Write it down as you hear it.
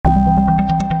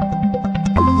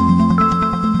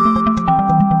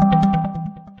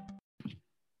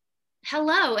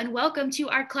Hello and welcome to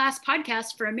our class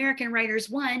podcast for American Writers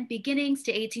 1, Beginnings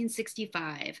to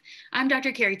 1865. I'm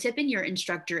Dr. Carrie Tippin, your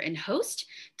instructor and host.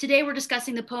 Today we're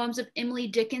discussing the poems of Emily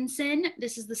Dickinson.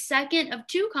 This is the second of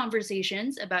two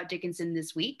conversations about Dickinson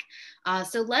this week.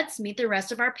 So let's meet the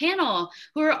rest of our panel,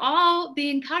 who are all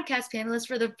being podcast panelists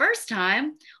for the first time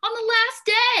on the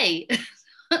last day.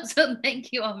 So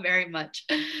thank you all very much.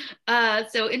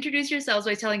 So introduce yourselves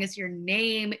by telling us your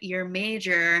name, your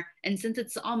major, and since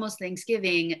it's almost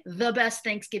Thanksgiving, the best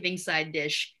Thanksgiving side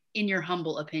dish in your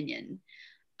humble opinion.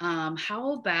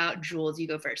 How about Jules? You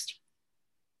go first.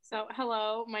 So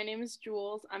hello, my name is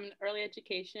Jules. I'm an early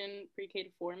education pre-K to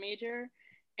 4 major,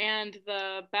 and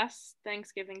the best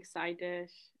Thanksgiving side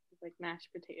dish is like mashed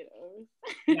potatoes.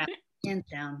 Yeah, hands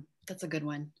down. That's a good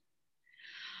one.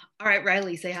 All right,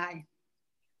 Riley, say hi.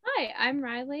 Hi, I'm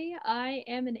Riley. I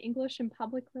am an English and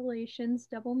Public Relations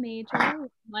double major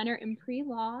with a minor in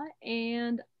pre-law,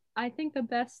 and I think the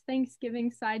best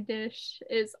Thanksgiving side dish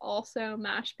is also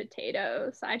mashed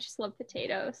potatoes. I just love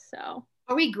potatoes, so.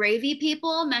 Are we gravy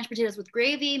people? Mashed potatoes with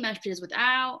gravy, mashed potatoes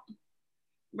without?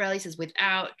 Riley says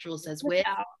without, Jules says with.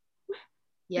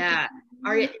 Yeah.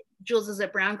 Jules, is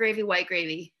it brown gravy, white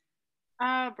gravy?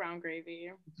 Brown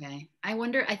gravy. Okay.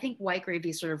 I think white gravy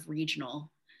is sort of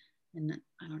regional. And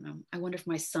I don't know. I wonder if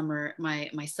my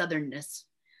southernness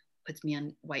puts me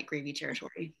on white gravy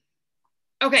territory.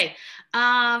 Okay.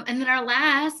 And then our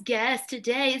last guest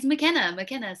today is McKenna.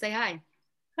 McKenna, say hi.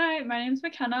 Hi, my name's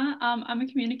McKenna. I'm a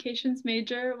communications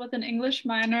major with an English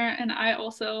minor, and I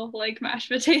also like mashed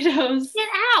potatoes. Get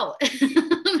out!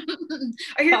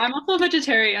 But I'm also a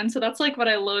vegetarian, so that's like what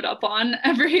I load up on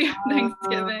every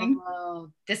Thanksgiving. Oh,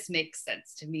 this makes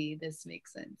sense to me. This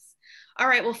makes sense. All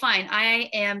right, well, fine. I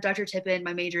am Dr. Tippin.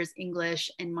 My major is English,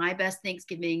 and my best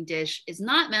Thanksgiving dish is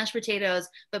not mashed potatoes,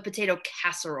 but potato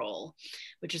casserole,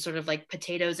 which is sort of like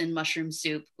potatoes and mushroom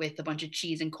soup with a bunch of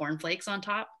cheese and cornflakes on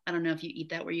top. I don't know if you eat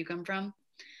that where you come from,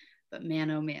 but man,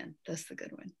 oh man, that's the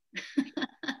good one.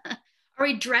 Are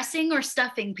we dressing or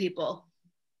stuffing people?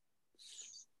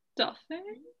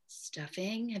 Stuffing?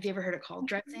 Stuffing? Have you ever heard it called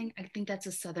dressing? I think that's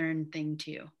a Southern thing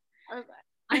too.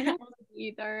 I don't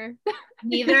either.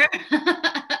 Neither?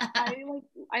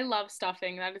 I love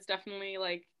stuffing. That is definitely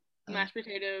like mashed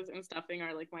potatoes and stuffing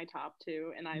are like my top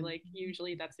two. And I like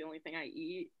usually that's the only thing I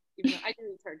eat. Even though I do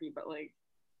eat turkey, but like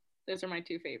those are my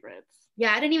two favorites.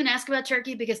 Yeah, I didn't even ask about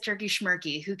turkey because turkey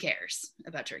schmirky. Who cares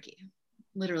about turkey?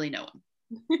 Literally no one.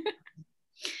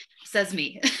 Says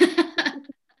me.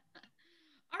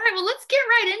 All right, well, let's get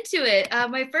right into it.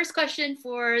 My first question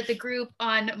for the group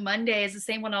on Monday is the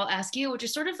same one I'll ask you, which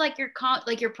is sort of like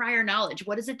your prior knowledge.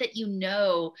 What is it that you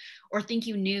know or think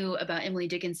you knew about Emily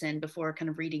Dickinson before kind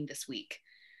of reading this week?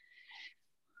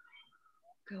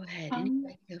 Go ahead.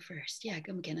 Anybody go first. Yeah,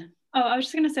 go McKenna. Oh, I was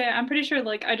just gonna say, I'm pretty sure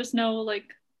like I just know like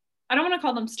I don't want to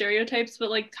call them stereotypes, but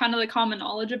like kind of the common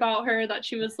knowledge about her that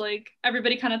she was like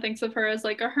everybody kind of thinks of her as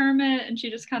like a hermit, and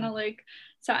she just kind of like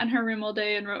sat in her room all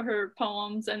day and wrote her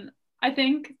poems. And I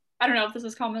think, I don't know if this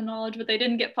is common knowledge, but they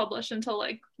didn't get published until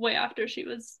like way after she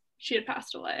had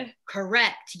passed away.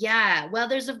 Correct. Yeah. Well,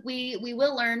 we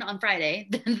will learn on Friday.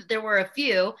 There were a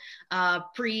few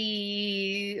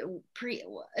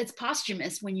it's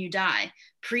posthumous when you die.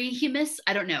 Prehumus,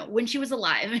 I don't know. When she was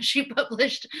alive, she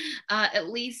published at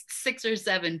least 6 or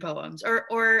 7 poems, or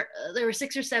there were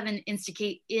 6 or 7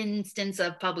 instance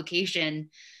of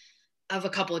publication of a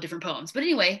couple of different poems. But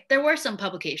anyway, there were some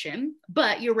publication,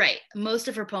 but you're right. Most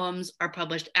of her poems are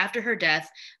published after her death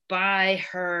by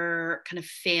her kind of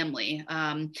family,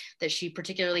 that she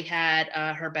particularly had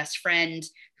her best friend,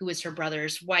 who was her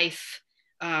brother's wife,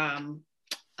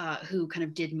 who kind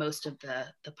of did most of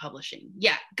the publishing.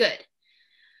 Yeah, good.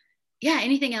 Yeah,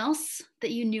 anything else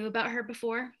that you knew about her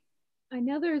before? I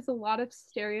know there's a lot of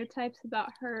stereotypes about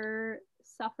her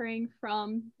suffering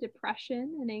from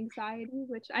depression and anxiety,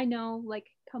 which I know like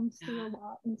comes through a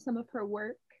lot in some of her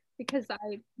work because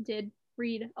I did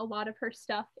read a lot of her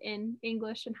stuff in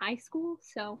English in high school.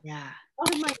 So yeah, a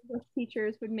lot of my English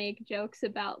teachers would make jokes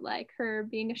about like her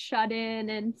being a shut-in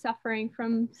and suffering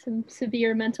from some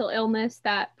severe mental illness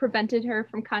that prevented her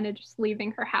from kind of just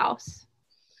leaving her house.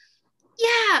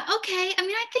 Yeah, okay. I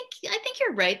mean, I think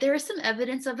you're right. There is some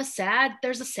evidence of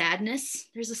there's a sadness.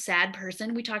 There's a sad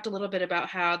person. We talked a little bit about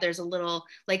how there's a little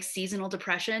like seasonal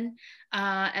depression.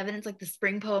 Evidence like the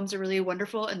spring poems are really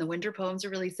wonderful and the winter poems are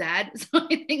really sad. So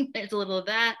I think there's a little of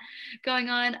that going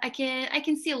on. I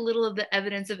can see a little of the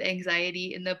evidence of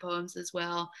anxiety in the poems as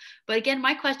well. But again,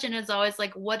 my question is always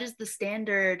like, what is the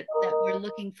standard that we're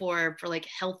looking for like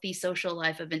healthy social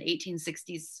life of an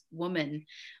 1860s woman?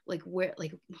 Like where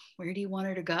do you want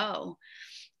her to go?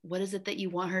 What is it that you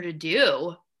want her to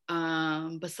do?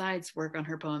 Besides work on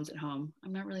her poems at home?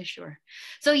 I'm not really sure.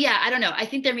 So yeah, I don't know. I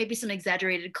think there may be some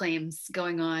exaggerated claims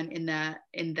going on in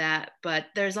that, but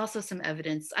there's also some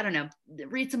evidence. I don't know.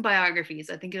 Read some biographies.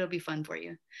 I think it'll be fun for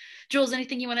you. Jules,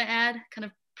 anything you want to add? Kind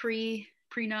of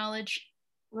pre-knowledge?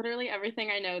 Literally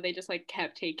everything I know, they just like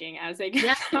kept taking as they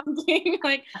kept talking.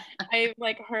 Like I've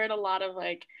like heard a lot of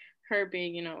like her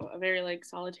being, you know, a very like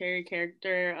solitary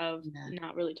character of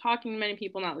not really talking to many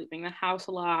people, not leaving the house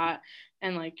a lot,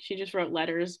 and like she just wrote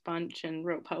letters bunch and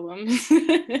wrote poems.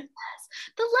 Yes.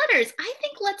 The letters, I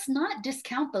think let's not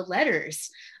discount the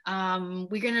letters.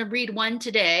 We're going to read one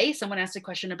today. Someone asked a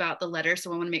question about the letter,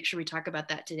 so I want to make sure we talk about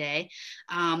that today.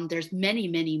 There's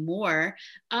many more.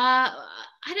 I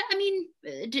mean,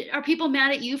 are people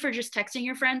mad at you for just texting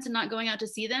your friends and not going out to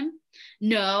see them?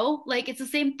 No, like it's the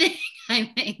same thing.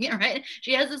 I think, right?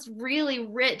 She has this really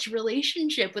rich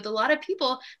relationship with a lot of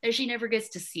people that she never gets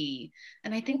to see,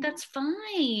 and I think that's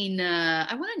fine.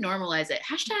 I want to normalize it.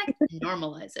 Hashtag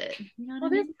normalize it. You know what I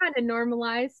mean? It is kind of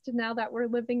normalized now that we're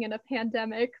living in a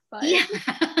pandemic, but yeah.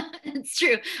 It's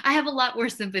true. I have a lot more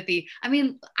sympathy. I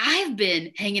mean, I've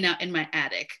been hanging out in my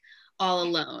attic all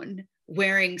alone,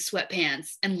 wearing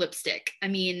sweatpants and lipstick. I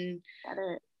mean,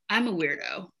 I'm a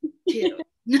weirdo too.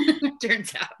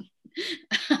 Turns out.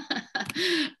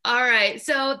 All right.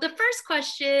 So the first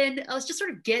question, let's just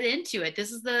sort of get into it.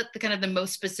 This is the kind of the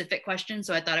most specific question,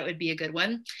 so I thought it would be a good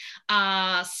one.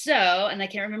 And I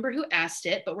can't remember who asked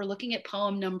it, but we're looking at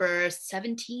poem number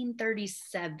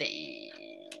 1737.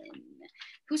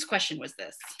 Whose question was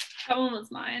this? That one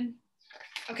was mine.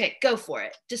 Okay, go for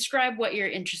it. Describe what you're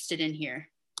interested in here.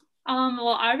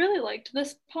 Well, I really liked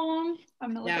this poem.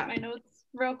 I'm gonna look at my notes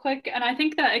real quick, and I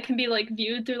think that it can be like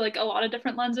viewed through like a lot of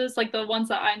different lenses, like the ones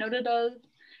that I noted of.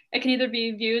 It can either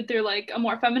be viewed through like a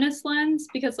more feminist lens,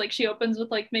 because like she opens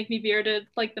with like make me bearded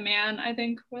like the man, I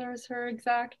think was her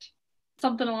exact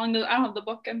something along those. I don't have the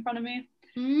book in front of me.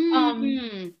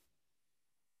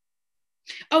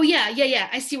 Oh yeah.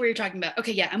 I see what you're talking about.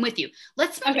 Okay, yeah, I'm with you.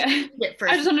 Let's not read it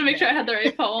first. I just wanted to make sure I had the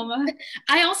right poem.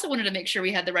 I also wanted to make sure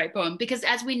we had the right poem, because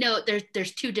as we know,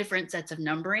 there's two different sets of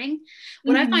numbering.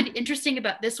 What I find interesting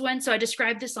about this one, so I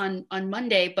described this on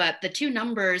Monday, but the two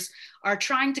numbers are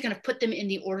trying to kind of put them in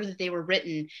the order that they were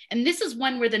written. And this is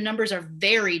one where the numbers are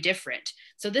very different.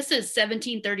 So this is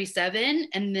 1737,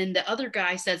 and then the other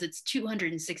guy says it's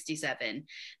 267.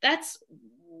 That's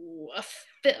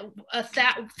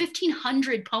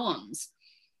 1,500 poems.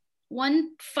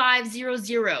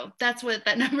 1500. That's what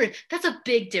that number is. That's a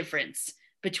big difference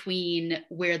between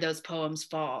where those poems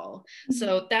fall.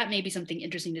 So that may be something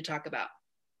interesting to talk about.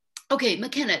 Okay,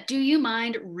 McKenna, do you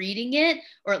mind reading it,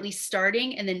 or at least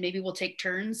starting, and then maybe we'll take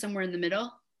turns somewhere in the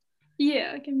middle?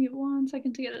 Yeah, give me 1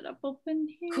 second to get it up open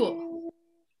here. Cool.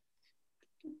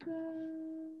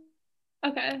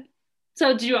 Okay.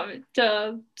 So do you want me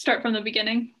to start from the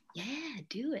beginning? Yeah,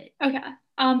 do it. Okay.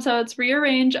 So it's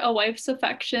rearrange a wife's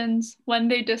affections when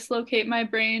they dislocate my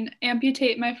brain,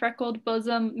 amputate my freckled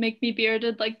bosom, make me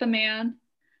bearded like the man.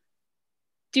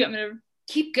 Do you want me to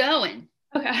keep going?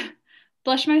 Okay.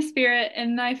 Blush my spirit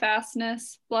in thy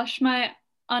fastness, blush my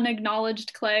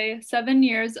unacknowledged clay. 7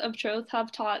 years of troth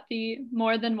have taught thee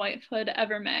more than wifehood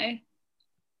ever may.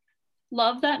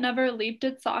 Love that never leaped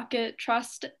its socket,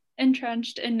 trust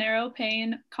entrenched in narrow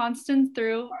pain, constant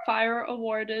through fire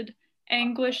awarded,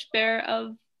 anguish bare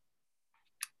of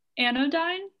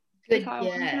anodyne. Good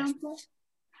guess.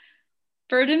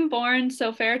 Burden born,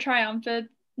 so fair triumphant,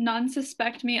 none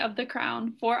suspect me of the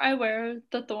crown, for I wear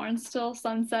the thorn still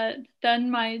sunset,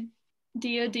 then my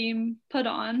diadem put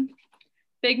on.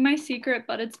 Big my secret,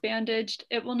 but it's bandaged,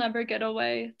 it will never get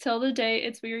away, till the day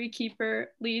its weary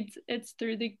keeper leads it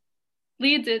through the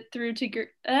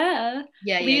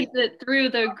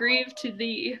grief to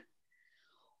thee.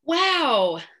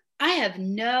 Wow, I have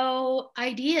no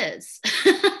ideas.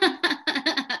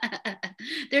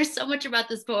 There's so much about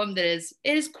this poem that is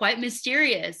quite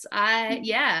mysterious.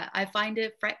 I find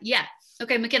it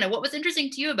Okay, McKenna, what was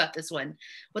interesting to you about this one?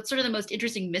 What's sort of the most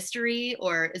interesting mystery,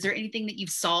 or is there anything that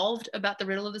you've solved about the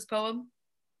riddle of this poem?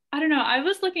 I don't know. I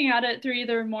was looking at it through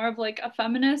either more of like a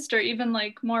feminist or even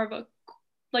like more of a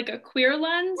queer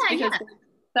lens, because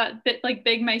that bit like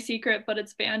big my secret, but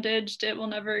it's bandaged, it will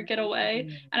never get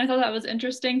away. And I thought that was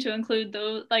interesting to include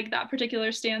those, like that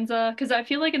particular stanza, because I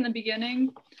feel like in the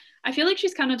beginning, I feel like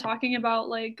she's kind of talking about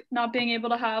like not being able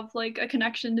to have like a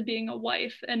connection to being a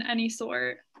wife in any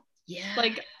sort. Yeah.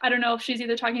 Like, I don't know if she's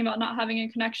either talking about not having a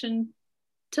connection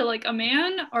to like a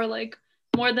man, or like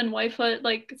more than wifehood,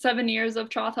 like 7 years of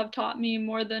troth have taught me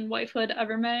more than wifehood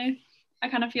ever may. I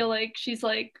kind of feel like she's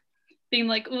like being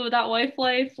like, ooh, that wife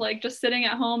life, like just sitting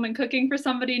at home and cooking for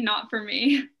somebody, not for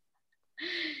me.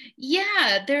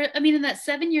 Yeah, there, I mean, in that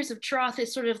 7 years of troth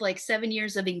is sort of like 7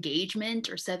 years of engagement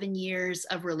or 7 years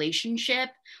of relationship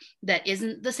that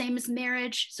isn't the same as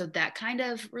marriage. So that kind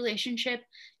of relationship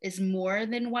is more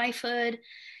than wifehood.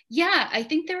 Yeah, I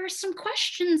think there are some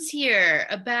questions here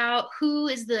about who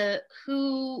is the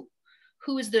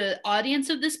audience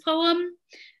of this poem.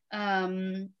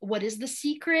 What is the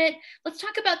secret? Let's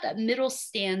talk about that middle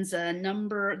stanza,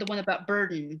 the one about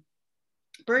burden.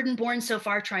 Burden born so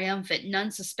far triumphant,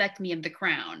 none suspect me of the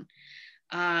crown.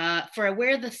 For I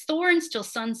wear the thorns till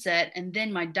sunset, and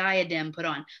then my diadem put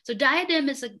on. So diadem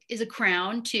is a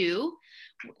crown too,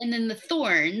 and then the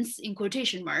thorns in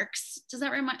quotation marks. Does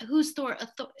that remind who's thorn?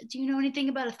 Do you know anything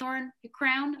about a thorn? A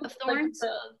crown of thorns?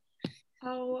 Like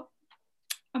how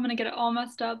I'm gonna get it all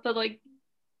messed up, but like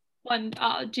when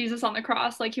Jesus on the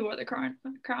cross, like he wore the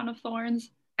crown of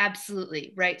thorns.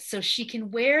 Absolutely, right. So she can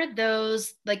wear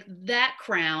those, like that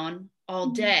crown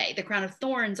all day, the crown of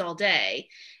thorns all day.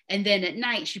 And then at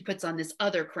night, she puts on this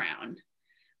other crown.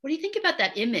 What do you think about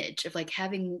that image of like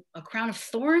having a crown of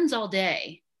thorns all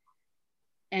day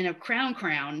and a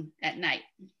crown at night?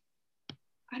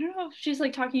 I don't know if she's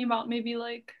like talking about maybe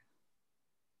like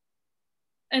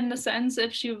in the sense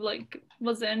if she like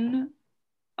was in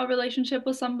a relationship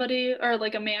with somebody or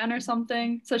like a man or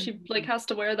something, so she like has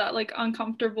to wear that like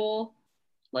uncomfortable,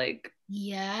 like,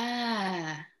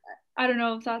 yeah, I don't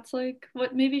know if that's like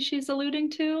what maybe she's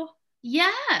alluding to.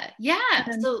 yeah.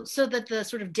 So that the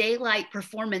sort of daylight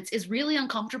performance is really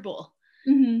uncomfortable.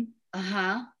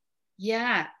 Uh-huh.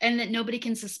 Yeah, and that nobody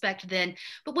can suspect then.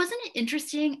 But wasn't it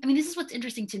interesting? I mean, this is what's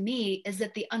interesting to me, is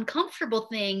that the uncomfortable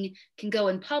thing can go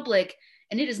in public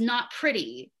and it is not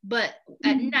pretty, but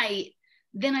at night,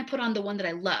 then I put on the one that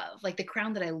I love, like the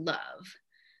crown that I love.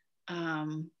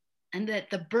 And that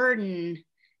the burden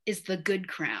is the good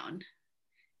crown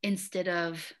instead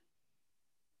of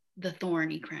the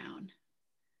thorny crown.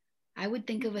 I would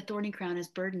think of a thorny crown as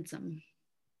burdensome.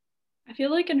 I feel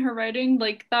like in her writing,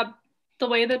 like that, the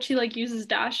way that she like uses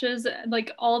dashes,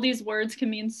 like all these words can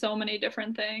mean so many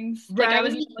different things. Right? Like I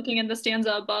was even looking in the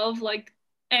stanza above, like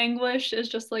anguish is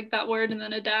just like that word and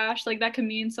then a dash, like that can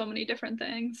mean so many different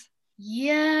things.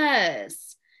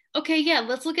 Yes. Okay, yeah,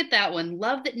 let's look at that one.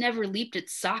 Love that never leaped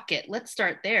its socket. Let's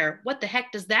start there. What the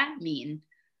heck does that mean?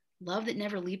 Love that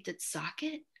never leaped its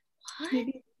socket? What?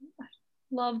 Maybe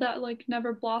love that like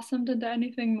never blossomed into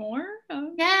anything more.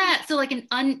 Yeah, so like an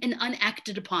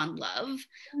unacted upon love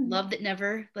that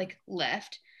never like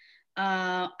left.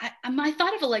 I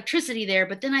thought of electricity there,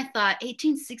 but then I thought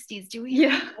 1860s. Do we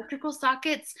have electrical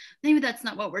sockets? Maybe that's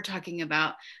not what we're talking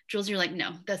about. Jules, you're like,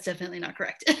 no, that's definitely not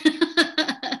correct.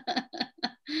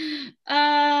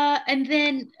 And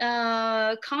then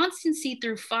constancy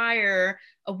through fire,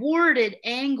 awarded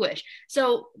anguish.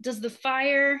 So does the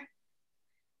fire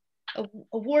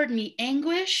award me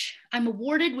anguish? I'm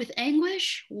awarded with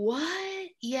anguish? What?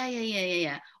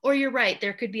 Yeah. Or you're right,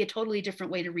 there could be a totally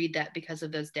different way to read that because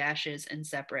of those dashes and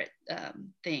separate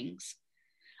things.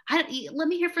 Let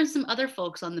me hear from some other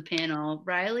folks on the panel.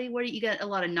 Riley, what do you got? A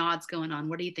lot of nods going on.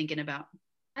 What are you thinking about?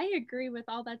 I agree with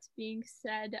all that's being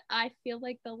said. I feel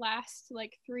like the last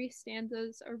like 3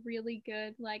 stanzas are really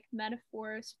good like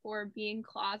metaphors for being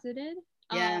closeted.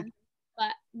 Yeah.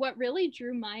 But what really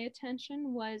drew my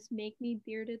attention was make me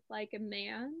bearded like a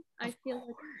man. I feel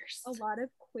like a lot of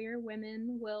queer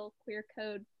women will queer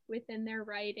code within their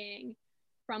writing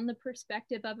from the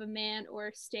perspective of a man,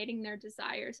 or stating their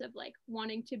desires of like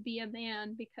wanting to be a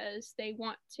man because they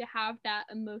want to have that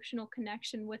emotional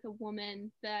connection with a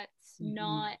woman that's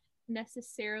not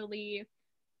necessarily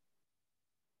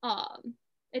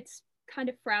it's kind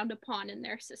of frowned upon in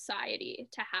their society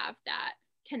to have that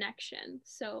connection.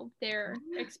 So they're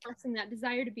expressing that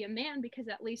desire to be a man because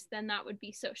at least then that would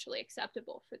be socially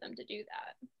acceptable for them to do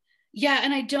that. Yeah,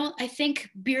 and I think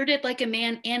bearded like a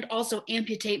man and also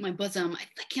amputate my bosom.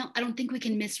 I don't think we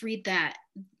can misread that.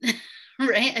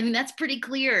 Right? I mean, that's pretty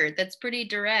clear. That's pretty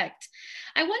direct.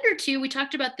 I wonder too, we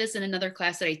talked about this in another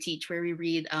class that I teach where we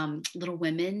read Little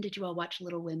Women. Did you all watch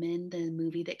Little Women, the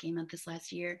movie that came out this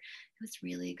last year? was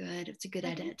really good. It's a good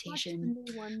I didn't watch the adaptation.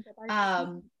 new one, but I've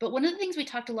seen. But one of the things we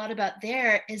talked a lot about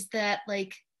there is that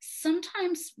like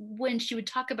sometimes when she would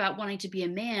talk about wanting to be a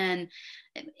man,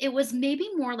 it was maybe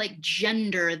more like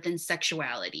gender than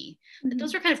sexuality. That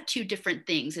those are kind of two different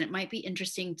things, and it might be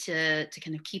interesting to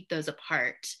kind of keep those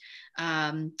apart.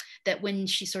 That when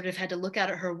she sort of had to look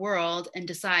out at her world and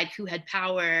decide who had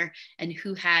power and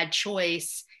who had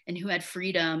choice and who had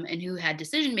freedom and who had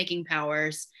decision making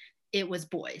powers, it was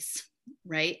boys,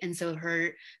 right? And so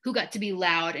her who got to be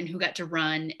loud and who got to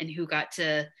run and who got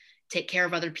to take care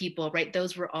of other people, right?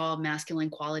 Those were all masculine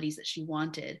qualities that she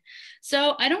wanted.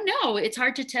 So I don't know. It's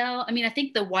hard to tell. I mean, I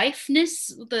think the wifeness,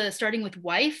 the starting with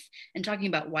wife and talking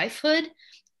about wifehood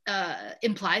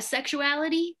implies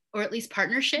sexuality or at least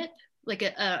partnership, like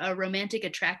a romantic,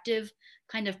 attractive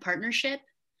kind of partnership.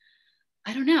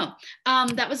 I don't know.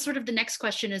 That was sort of the next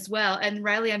question as well. And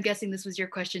Riley, I'm guessing this was your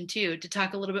question too, to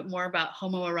talk a little bit more about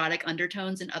homoerotic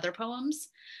undertones in other poems.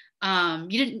 You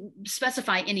didn't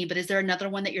specify any, but is there another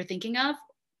one that you're thinking of?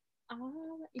 Let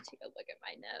me take a look at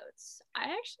my notes. I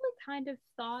actually kind of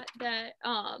thought that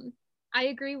I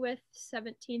agree with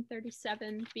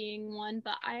 1737 being one,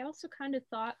 but I also kind of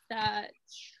thought that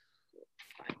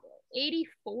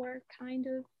 84 kind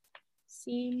of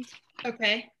seemed.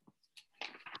 Okay.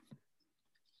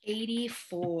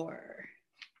 84.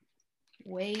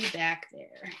 Way back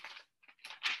there.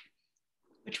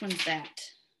 Which one's that?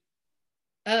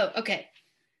 Oh, okay.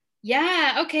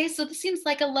 Yeah, okay. So this seems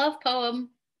like a love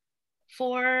poem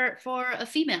for a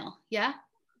female. Yeah.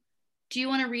 Do you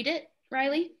want to read it,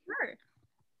 Riley?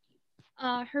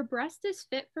 Sure. Her breast is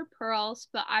fit for pearls,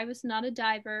 but I was not a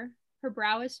diver. Her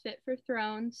brow is fit for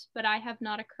thrones, but I have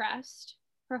not a crest.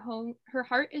 Her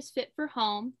heart is fit for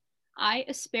home. I,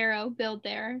 a sparrow, build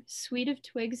there, sweet of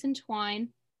twigs and twine,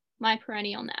 my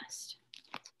perennial nest.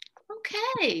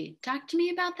 Okay, talk to me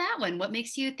about that one. What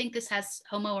makes you think this has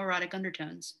homoerotic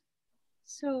undertones?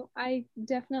 So I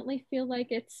definitely feel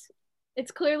like it's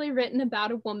clearly written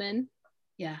about a woman.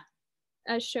 Yeah.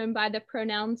 As shown by the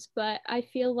pronouns, but I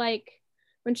feel like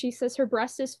when she says her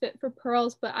breast is fit for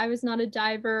pearls, but I was not a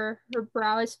diver, her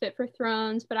brow is fit for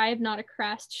thrones, but I have not a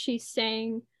crest, she's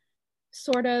saying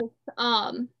sort of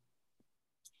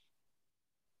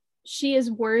she is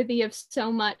worthy of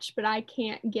so much, but I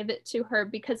can't give it to her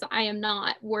because I am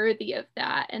not worthy of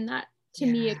that. And that to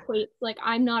me equates like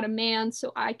I'm not a man,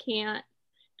 so I can't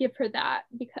give her that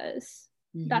because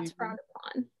that's frowned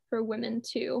upon for women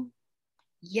too.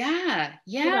 Yeah.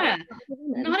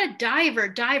 Not a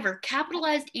diver,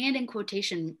 capitalized and in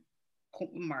quotation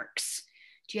marks.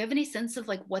 Do you have any sense of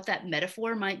like what that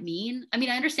metaphor might mean? I mean,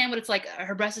 I understand what it's like.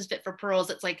 Her breast is fit for pearls.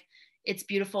 It's like, it's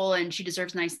beautiful and she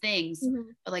deserves nice things.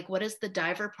 But like, what does the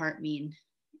diver part mean?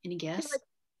 Any guess? Like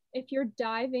if you're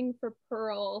diving for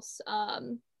pearls,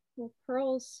 well,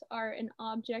 pearls are an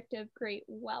object of great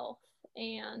wealth,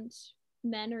 and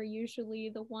men are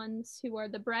usually the ones who are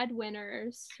the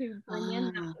breadwinners who bring in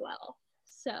that wealth.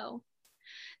 So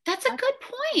that's a good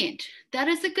point. That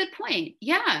is a good point.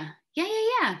 Yeah.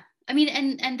 I mean,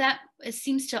 and that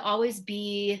seems to always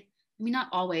be, I mean, not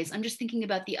always. I'm just thinking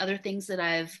about the other things that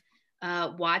I've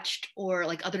watched or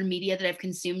like other media that I've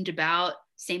consumed about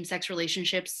same-sex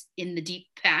relationships in the deep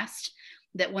past,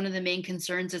 that one of the main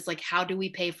concerns is like, how do we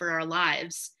pay for our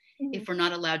lives if we're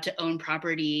not allowed to own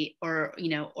property, or, you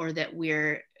know, or that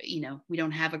we're, you know, we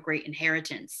don't have a great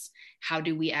inheritance? How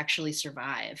do we actually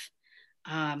survive?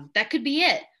 That could be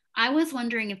it. I was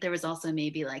wondering if there was also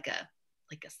maybe like a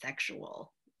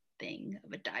sexual thing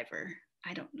of a diver.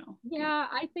 I don't know. Yeah,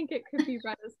 I think it could be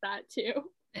read as that too.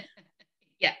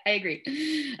 Yeah, I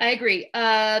agree.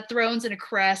 Thrones and a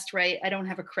crest, right? I don't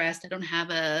have a crest. I don't have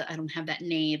that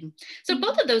name. So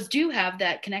both of those do have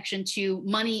that connection to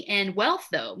money and wealth,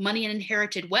 though. Money and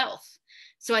inherited wealth.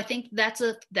 So I think that's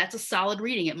a solid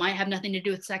reading. It might have nothing to do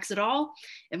with sex at all.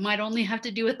 It might only have to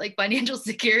do with like financial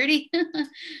security.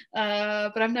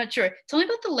 But I'm not sure. Tell me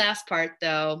about the last part,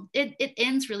 though. It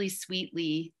ends really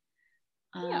sweetly.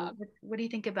 Yeah. What do you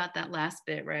think about that last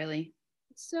bit, Riley?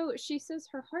 So she says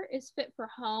her heart is fit for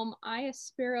home. I, a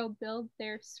sparrow, build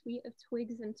there, sweet of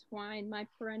twigs and twine, my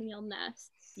perennial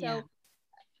nest. So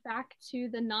back to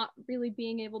the not really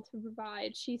being able to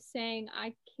provide. She's saying,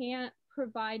 I can't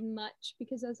provide much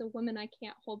because as a woman I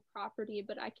can't hold property,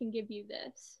 but I can give you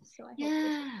this. So I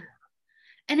hope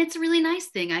and it's a really nice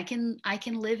thing. I can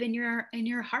live in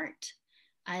your heart.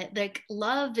 Like,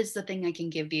 love is the thing I can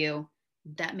give you.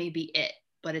 That may be it,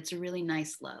 but it's a really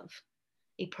nice love,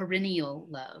 a perennial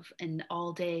love, and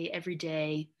all day, every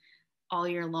day, all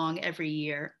year long, every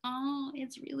year. Oh,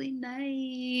 it's really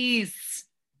nice.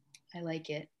 I like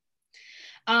it.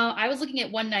 I was looking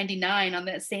at 199 on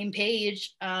that same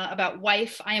page about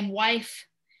wife. I am wife.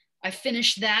 I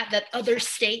finished that other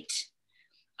state.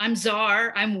 I'm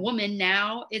czar. I'm woman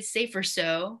now. It's safer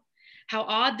so. How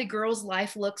odd the girl's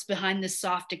life looks behind this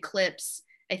soft eclipse.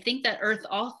 I think that earth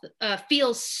all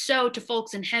feels so to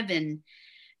folks in heaven.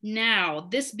 Now,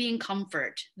 this being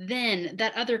comfort, then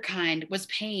that other kind was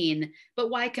pain. But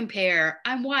why compare?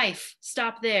 I'm wife.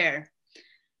 Stop there.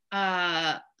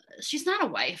 She's not a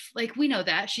wife. Like, we know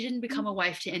that. She didn't become a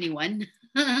wife to anyone.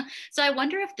 So I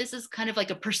wonder if this is kind of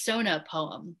like a persona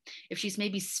poem, if she's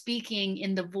maybe speaking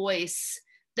in the voice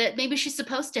that maybe she's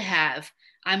supposed to have.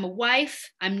 I'm a wife.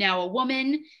 I'm now a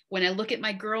woman. When I look at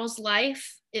my girl's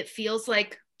life, it feels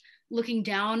like looking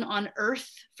down on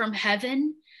earth from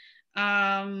heaven.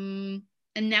 And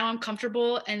now I'm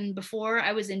comfortable. And before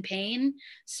I was in pain.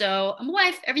 So I'm a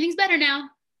wife. Everything's better now.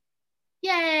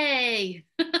 Yay.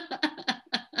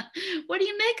 What do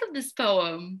you make of this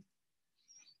poem?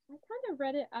 I kind of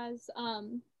read it as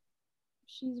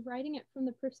she's writing it from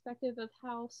the perspective of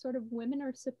how sort of women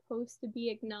are supposed to be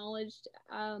acknowledged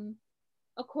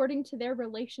according to their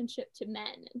relationship to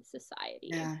men in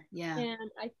society. Yeah.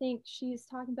 And I think she's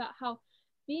talking about how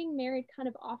being married kind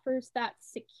of offers that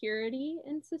security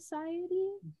in society,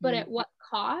 but at what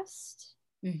cost?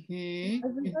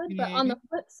 But on the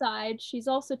flip side, she's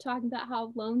also talking about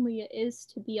how lonely it is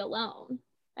to be alone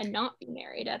and not be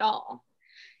married at all.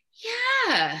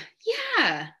 Yeah.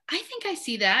 I think I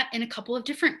see that in a couple of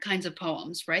different kinds of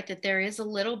poems, right? That there is a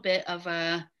little bit of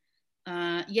a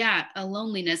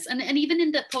loneliness. And even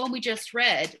in the poem we just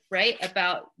read, right,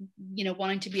 about,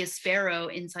 wanting to be a sparrow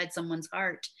inside someone's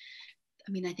heart.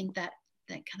 I mean, I think that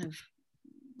kind of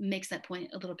makes that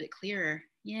point a little bit clearer.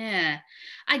 Yeah.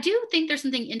 I do think there's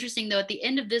something interesting though at the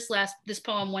end of this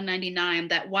poem 199,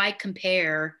 that why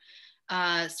compare,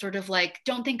 sort of like,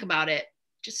 don't think about it.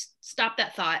 Just stop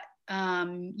that thought.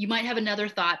 You might have another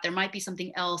thought. There might be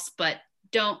something else, but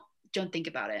don't think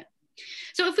about it.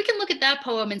 So if we can look at that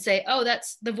poem and say, oh,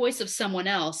 that's the voice of someone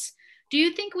else, do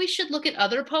you think we should look at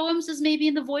other poems as maybe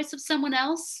in the voice of someone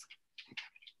else?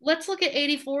 Let's look at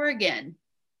 84 again.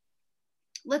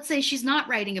 Let's say she's not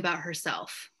writing about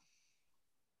herself.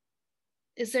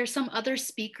 Is there some other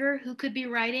speaker who could be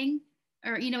writing?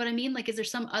 Or, you know what I mean? Like, is there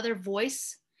some other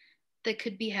voice that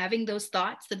could be having those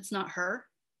thoughts, that it's not her?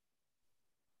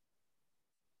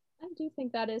 I do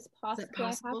think that is possible. I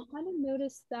have kind of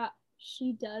noticed that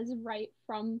she does write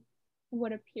from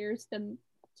what appears to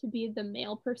be the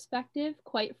male perspective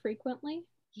quite frequently.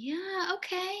 Yeah,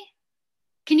 okay.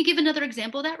 Can you give another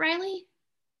example of that, Riley?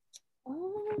 Let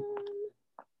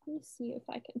me see if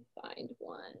I can find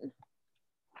one.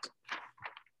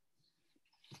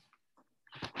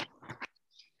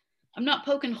 I'm not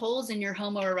poking holes in your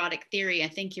homoerotic theory. I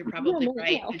think you're probably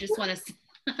right. I just want to,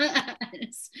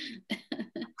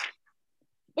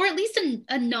 or at least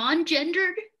a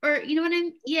non-gendered, or you know what I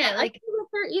mean? Yeah, like, I think that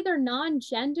they're either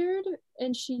non-gendered,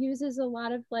 and she uses a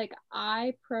lot of like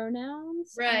I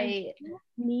pronouns, right?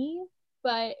 Me,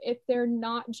 but if they're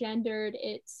not gendered,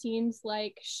 it seems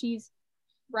like she's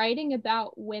writing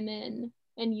about women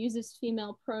and uses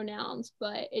female pronouns,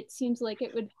 but it seems like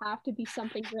it would have to be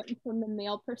something written from the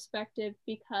male perspective,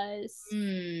 because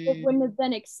it wouldn't have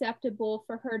been acceptable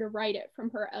for her to write it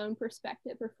from her own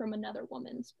perspective or from another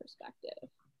woman's perspective.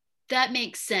 That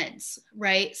makes sense,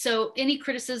 right? So any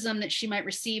criticism that she might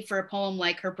receive for a poem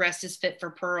like Her Breast is Fit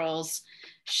for Pearls,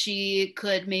 she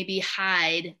could maybe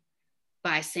hide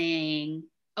by saying,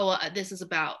 oh, this is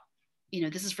about,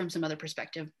 this is from some other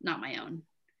perspective, not my own.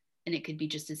 And it could be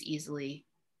just as easily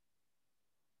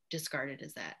discarded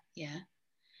as that. Yeah.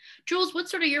 Jules,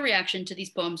 what's sort of your reaction to these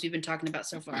poems we've been talking about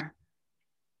so far?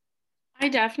 I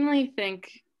definitely think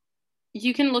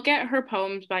you can look at her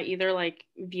poems by either like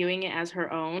viewing it as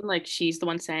her own, like she's the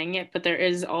one saying it, but there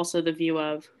is also the view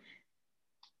of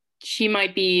she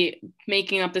might be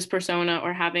making up this persona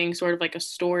or having sort of like a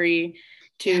story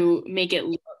to make it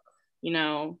look,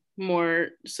 more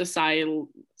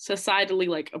societally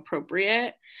like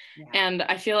appropriate. Yeah. And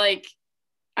I feel like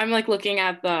I'm like looking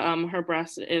at the Her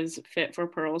Breast is Fit for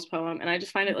Pearls poem, and I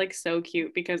just find it like so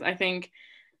cute, because I think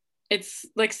it's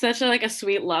like such a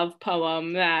sweet love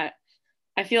poem that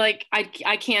I feel like I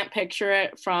can't picture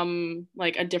it from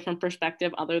like a different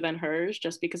perspective other than hers,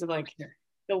 just because of like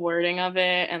the wording of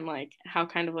it and like how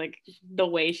kind of like the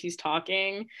way she's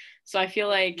talking. So I feel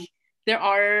like there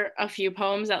are a few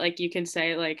poems that like you can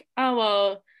say like, oh,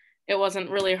 well, it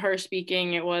wasn't really her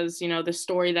speaking, it was, the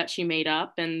story that she made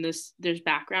up, and there's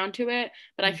background to it.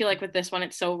 But I feel like with this one,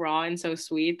 it's so raw and so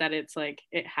sweet that it's like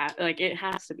it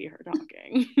has to be her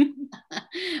talking.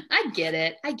 I get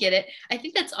it. I get it. I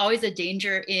think that's always a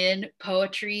danger in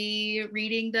poetry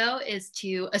reading, though, is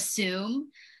to assume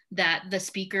that the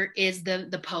speaker is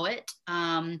the poet.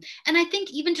 And I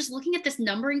think even just looking at this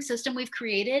numbering system we've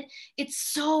created, it's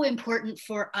so important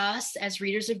for us as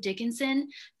readers of Dickinson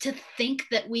to think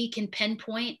that we can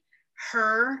pinpoint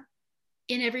her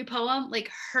in every poem, like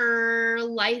her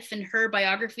life and her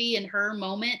biography and her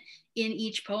moment in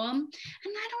each poem. And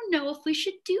I don't know if we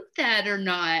should do that or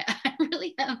not. I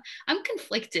really am. I'm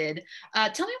conflicted.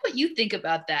 Tell me what you think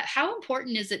about that. How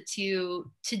important is it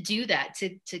to do that,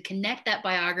 to connect that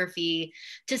biography,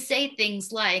 to say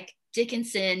things like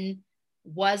Dickinson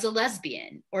was a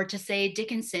lesbian, or to say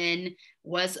Dickinson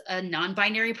was a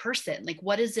non-binary person? Like,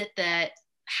 what is it that,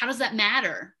 how does that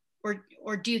matter?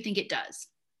 Or do you think it does?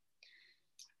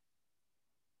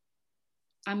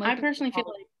 I personally feel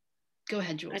like, go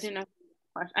ahead, Jules. I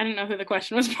didn't know who the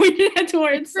question was pointed at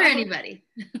towards. For anybody.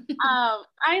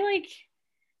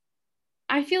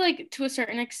 I feel like to a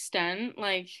certain extent,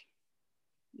 like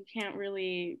you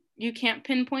can't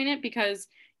pinpoint it because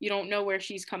you don't know where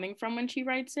she's coming from when she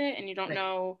writes it, and you don't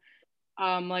know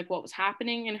like what was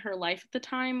happening in her life at the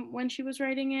time when she was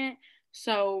writing it.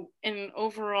 So in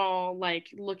overall, like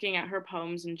looking at her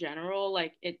poems in general,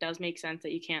 like it does make sense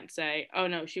that you can't say, oh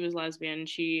no, she was lesbian,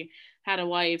 she had a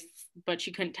wife, but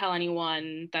she couldn't tell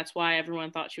anyone. That's why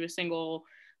everyone thought she was single.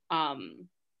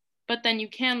 But then you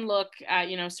can look at,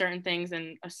 certain things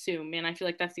and assume. And I feel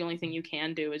like that's the only thing you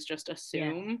can do is just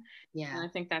assume. Yeah. And I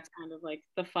think that's kind of like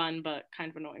the fun, but kind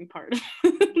of annoying part of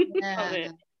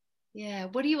it. Yeah.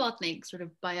 What do you all think? Sort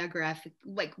of biographic,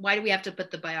 like, why do we have to put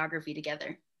the biography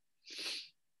together?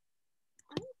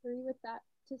 I agree with that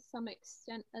to some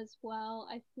extent as well.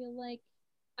 I feel like,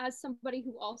 as somebody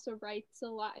who also writes a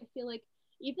lot, I feel like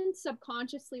even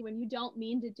subconsciously, when you don't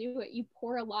mean to do it, you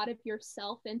pour a lot of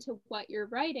yourself into what you're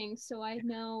writing. So I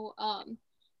know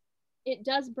it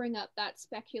does bring up that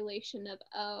speculation of,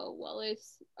 oh, well,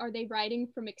 are they writing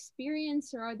from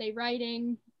experience, or are they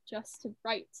writing just to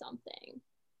write something?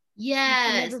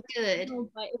 Yes, good.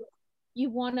 But you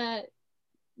want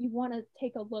to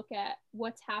take a look at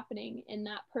what's happening in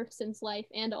that person's life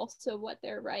and also what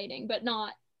they're writing, but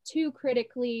not too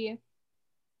critically,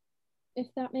 if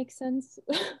that makes sense.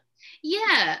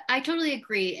 Yeah, I totally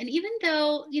agree. And even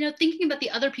though, thinking about the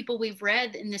other people we've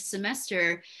read in this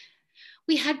semester,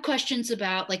 we had questions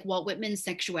about like Walt Whitman's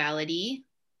sexuality,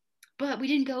 but we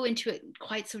didn't go into it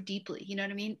quite so deeply. You know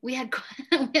what I mean? We had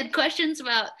questions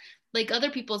about like other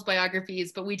people's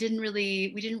biographies, but we didn't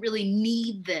really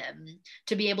need them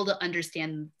to be able to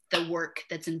understand the work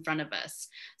that's in front of us.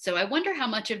 So I wonder how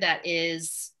much of that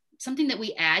is something that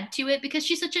we add to it because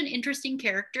she's such an interesting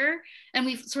character and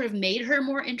we've sort of made her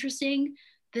more interesting.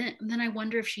 Then I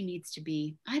wonder if she needs to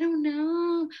be. I don't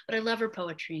know, but I love her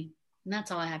poetry. And that's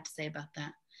all I have to say about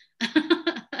that.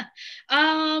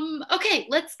 Okay,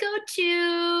 let's go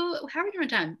to, how are we doing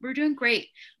time? We're doing great.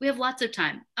 We have lots of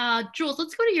time. Jules,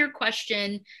 let's go to your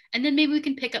question, and then maybe we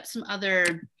can pick up some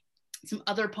other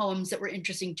poems that were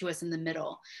interesting to us in the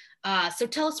middle. So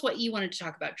tell us what you wanted to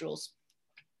talk about, Jules.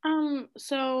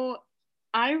 So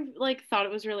I thought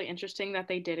it was really interesting that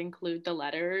they did include the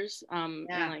letters and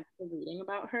like the reading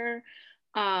about her.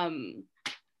 And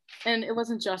it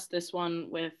wasn't just this one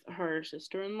with her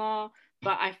sister-in-law,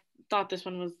 but I thought this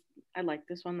one was, I like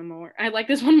this one more.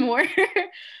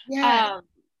 Yeah.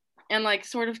 And like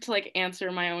sort of to like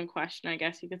answer my own question, I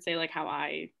guess you could say, like how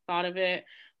I thought of it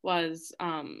was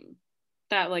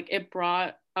that like it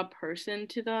brought a person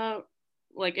to the,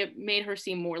 like it made her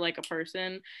seem more like a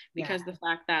person, because the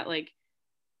fact that like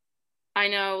I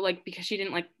know like because she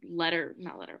didn't like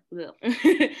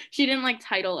she didn't like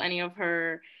title any of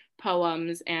her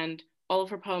poems, and all of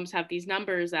her poems have these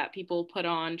numbers that people put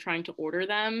on trying to order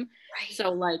them. Right.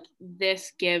 So like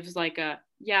this gives like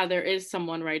there is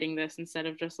someone writing this instead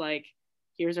of just like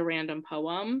here's a random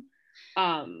poem.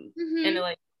 And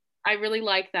like I really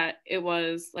like that it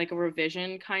was like a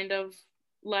revision kind of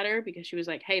letter, because she was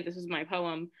like, hey, this is my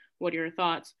poem, what are your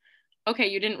thoughts? Okay,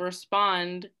 you didn't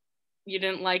respond, you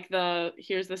didn't like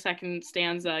here's the second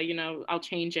stanza, I'll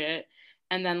change it.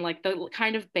 And then like the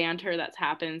kind of banter that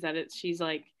happens, that she's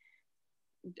like,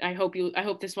 I hope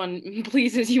this one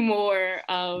pleases you more,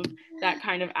 of that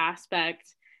kind of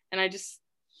aspect. And I just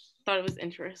thought it was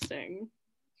interesting.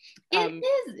 It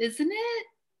is, isn't it?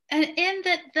 And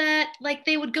that like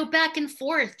they would go back and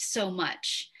forth so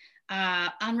much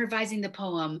on revising the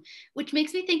poem, which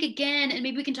makes me think again, and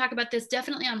maybe we can talk about this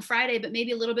definitely on Friday, but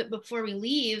maybe a little bit before we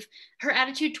leave, her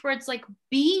attitude towards like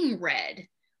being read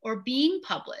or being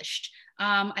published.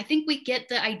 I think we get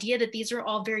the idea that these are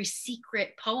all very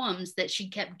secret poems that she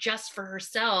kept just for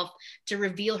herself to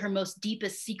reveal her most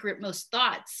deepest secret, most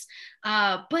thoughts.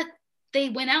 But they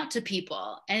went out to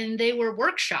people and they were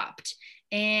workshopped.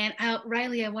 And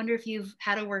Riley, I wonder if you've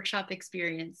had a workshop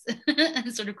experience,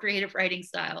 sort of creative writing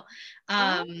style.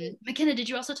 McKenna, did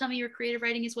you also tell me you were creative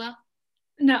writing as well?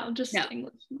 No, just No.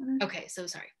 English. Okay, so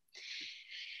sorry.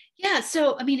 Yeah,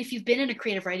 so I mean, if you've been in a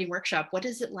creative writing workshop, what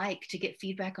is it like to get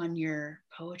feedback on your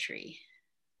poetry?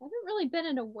 I haven't really been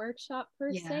in a workshop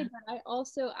per se, but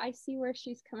I see where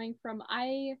she's coming from.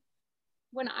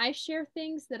 When I share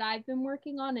things that I've been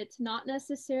working on, it's not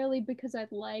necessarily because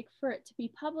I'd like for it to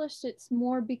be published. It's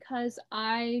more because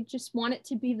I just want it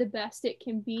to be the best it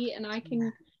can be. And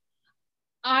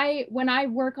when I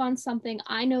work on something,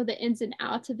 I know the ins and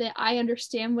outs of it. I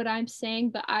understand what I'm saying,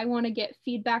 but I want to get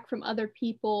feedback from other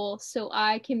people so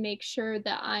I can make sure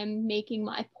that I'm making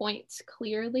my points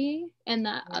clearly, and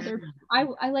that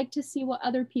I like to see what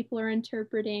other people are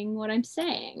interpreting what I'm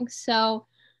saying. So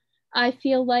I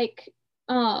feel like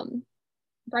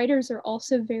writers are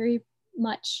also very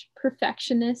much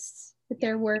perfectionists with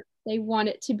their work. They want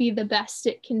it to be the best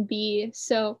it can be.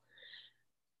 So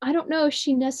I don't know if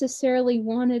she necessarily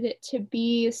wanted it to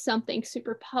be something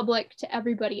super public to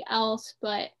everybody else,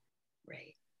 but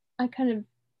I kind of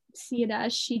see it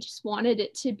as she just wanted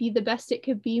it to be the best it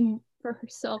could be for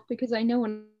herself, because I know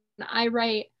when I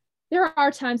write, there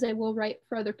are times I will write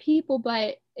for other people,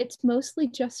 but it's mostly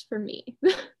just for me.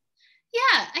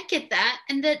 Yeah, I get that.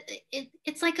 And that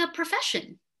it's like a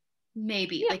profession,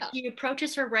 maybe. Like she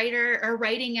approaches her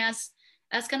writing as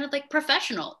kind of like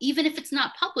professional. Even if it's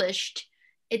not published,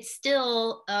 it's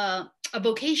still a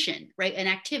vocation, right? An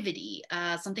activity,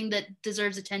 something that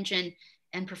deserves attention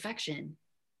and perfection.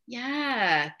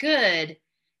 Yeah, good.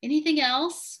 Anything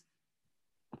else?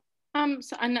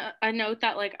 So a note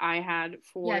that like I had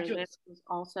for this was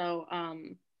also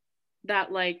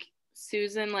that like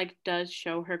Susan like does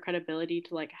show her credibility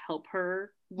to like help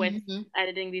her with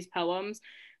editing these poems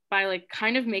by like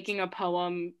kind of making a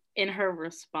poem in her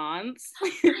response.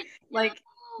 Like,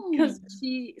 because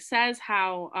she says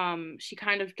how she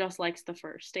kind of just likes the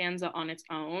first stanza on its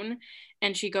own,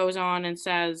 and she goes on and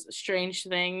says strange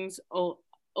things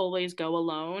always go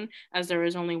alone, as there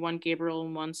is only one Gabriel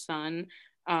and one son.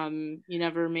 You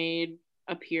never made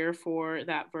appear for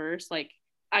that verse. Like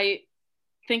I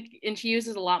think, and she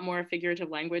uses a lot more figurative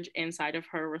language inside of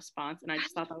her response, and I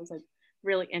just thought that was like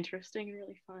really interesting,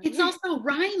 really fun. It's also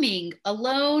rhyming.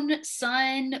 Alone,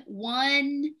 son,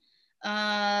 one.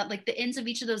 Like the ends of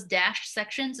each of those dashed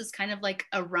sections is kind of like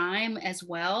a rhyme as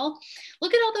well.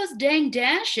 Look at all those dang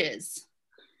dashes.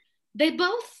 They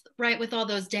both write with all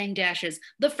those dang dashes.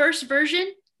 The first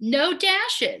version, no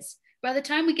dashes. By the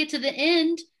time we get to the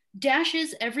end,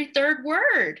 dashes every third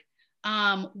word.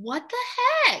 What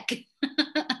the heck?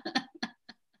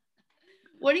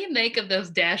 What do you make of those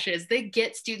dashes? They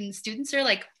get students. Students are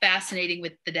like fascinating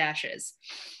with the dashes.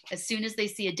 As soon as they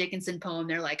see a Dickinson poem,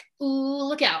 they're like, ooh,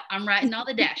 look out, I'm writing all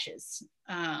the dashes.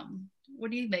 What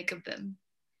do you make of them?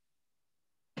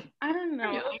 I don't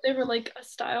know if they were like a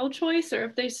style choice or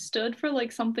if they stood for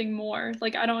like something more.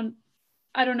 Like I don't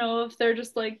know if they're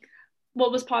just like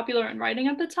what was popular in writing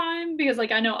at the time, because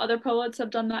like I know other poets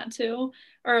have done that too,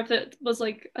 or if it was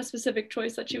like a specific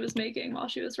choice that she was making while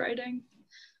she was writing.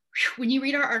 When you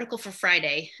read our article for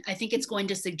Friday, I think it's going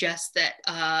to suggest that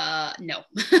no.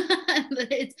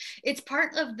 it's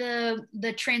part of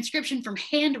the transcription from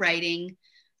handwriting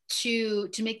to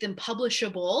make them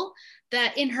publishable,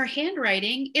 that in her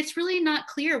handwriting, it's really not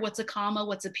clear what's a comma,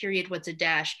 what's a period, what's a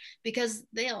dash, because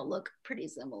they all look pretty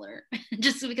similar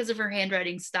just because of her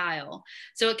handwriting style.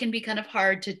 So it can be kind of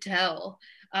hard to tell.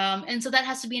 And so that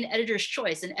has to be an editor's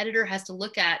choice. An editor has to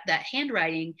look at that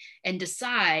handwriting and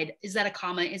decide, is that a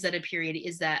comma? Is that a period?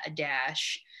 Is that a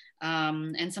dash?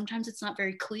 And sometimes it's not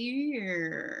very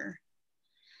clear.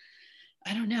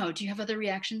 I don't know. Do you have other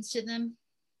reactions to them?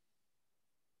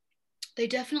 They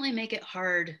definitely make it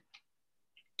hard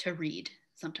to read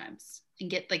sometimes and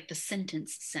get like the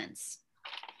sentence sense.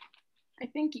 I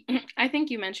think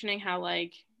you mentioning how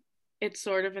like it's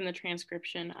sort of in the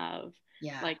transcription of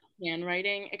like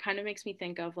handwriting, it kind of makes me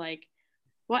think of like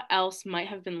what else might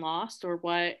have been lost or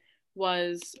what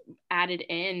was added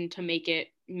in to make it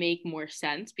make more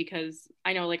sense, because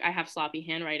I know like I have sloppy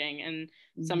handwriting and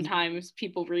sometimes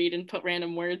people read and put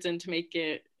random words in to make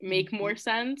it make more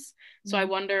sense. So I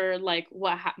wonder like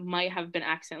what might have been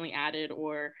accidentally added,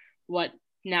 or what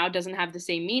now doesn't have the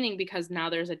same meaning because now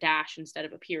there's a dash instead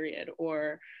of a period,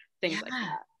 or things like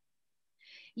that.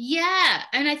 Yeah,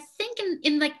 and I think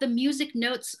in like the music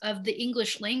notes of the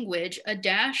English language, a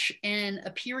dash and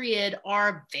a period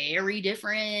are very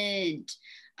different.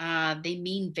 They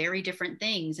mean very different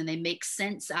things, and they make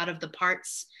sense out of the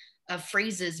parts of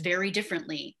phrases very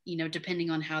differently, depending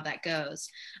on how that goes.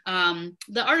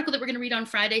 The article that we're going to read on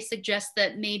Friday suggests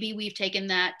that maybe we've taken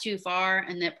that too far,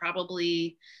 and that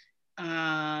probably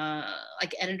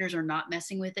like editors are not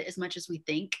messing with it as much as we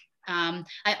think.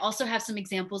 I also have some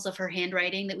examples of her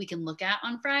handwriting that we can look at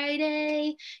on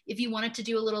Friday. If you wanted to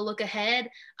do a little look ahead,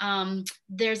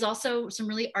 there's also some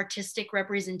really artistic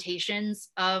representations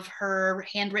of her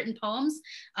handwritten poems.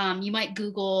 You might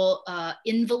Google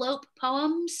envelope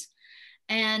poems.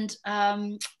 And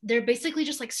they're basically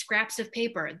just like scraps of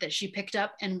paper that she picked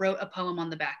up and wrote a poem on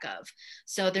the back of.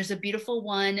 So there's a beautiful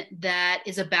one that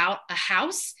is about a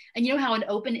house. And you know how an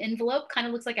open envelope kind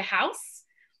of looks like a house?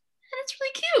 And it's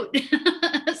really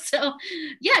cute. So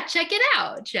yeah, check it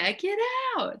out. Check it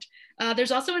out.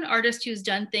 There's also an artist who's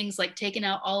done things like taken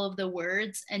out all of the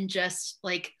words and just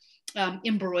like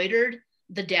embroidered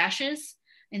the dashes.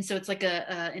 And so it's like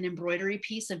an embroidery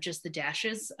piece of just the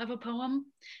dashes of a poem.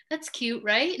 That's cute,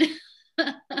 right?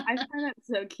 I find that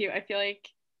so cute. I feel like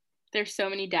there's so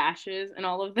many dashes and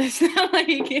all of this now.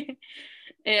 Like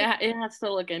it has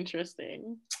to look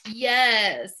interesting.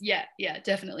 Yes. Yeah,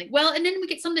 definitely. Well, and then we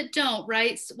get some that don't,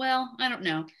 right? Well, I don't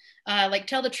know. Like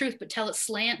Tell the Truth, but Tell It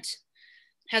Slant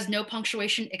has no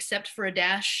punctuation except for a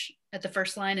dash at the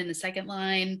first line and the second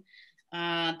line.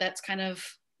 That's kind of,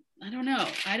 I don't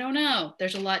know.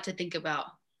 There's a lot to think about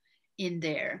in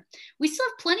there. We still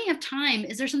have plenty of time.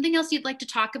 Is there something else you'd like to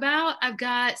talk about? I've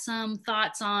got some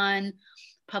thoughts on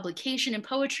publication and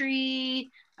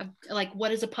poetry, like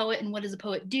what is a poet and what does a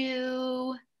poet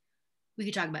do? We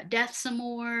could talk about death some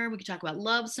more. We could talk about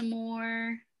love some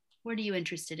more. What are you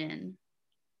interested in?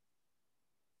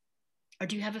 Or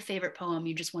do you have a favorite poem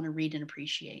you just want to read and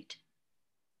appreciate?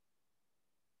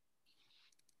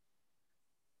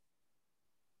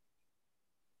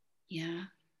 Yeah.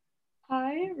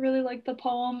 I really like the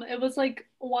poem. It was like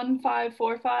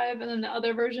 1545, and then the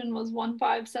other version was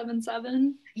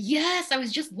 1577. Yes, I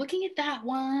was just looking at that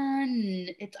one.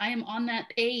 I am on that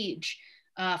page,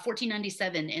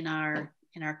 1497 in our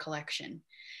collection.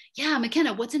 Yeah,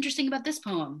 McKenna, what's interesting about this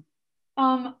poem?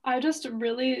 I just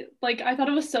really I thought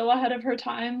it was so ahead of her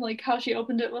time, like how she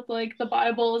opened it with like the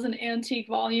Bible is an antique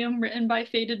volume written by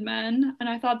faded men, and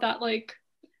I thought that like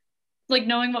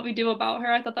knowing what we do about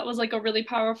her, I thought that was like a really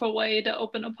powerful way to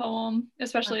open a poem,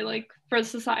 especially like for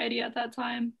society at that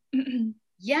time.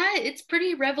 Yeah, it's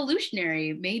pretty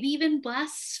revolutionary, maybe even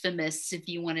blasphemous if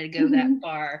you wanted to go that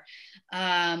far.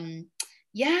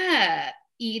 Yeah,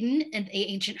 Eden, an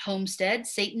ancient homestead,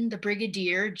 Satan the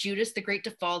brigadier, Judas the great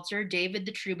defaulter, David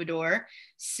the troubadour,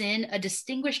 sin a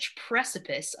distinguished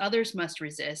precipice, others must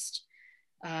resist.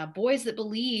 Boys that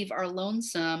believe are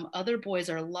lonesome, other boys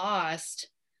are lost.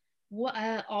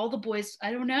 All the boys,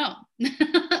 I don't know.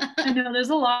 I know there's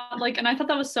a lot and I thought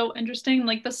that was so interesting.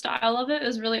 Like the style of it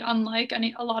is really unlike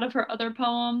a lot of her other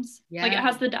poems. Yeah. Like it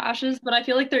has the dashes, but I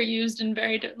feel like they're used in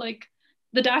very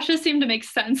the dashes seem to make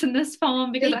sense in this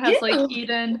poem because it has like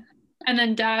Eden and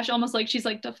then dash, almost like she's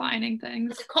like defining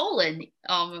things. It's a colon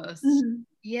almost. Mm-hmm.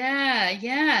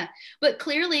 Yeah. But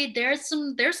clearly there's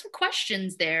some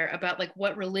questions there about like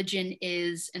what religion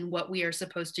is and what we are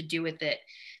supposed to do with it.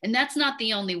 And that's not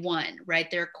the only one, right?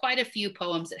 There are quite a few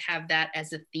poems that have that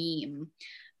as a theme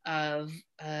of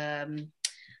I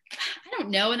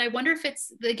don't know. And I wonder if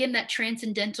it's, again, that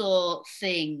transcendental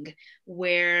thing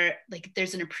where like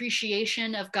there's an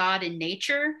appreciation of God in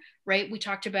nature, right? We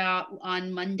talked about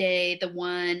on Monday, the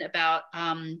one about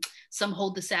some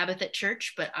hold the Sabbath at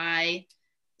church, but I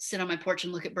sit on my porch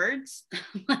and look at birds.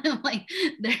 Like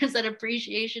there's that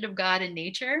appreciation of God in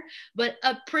nature, but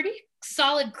a pretty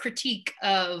solid critique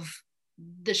of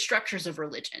the structures of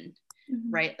religion,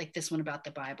 right? Like this one about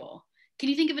the Bible. Can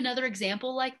you think of another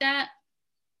example like that?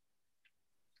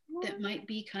 That might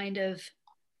be kind of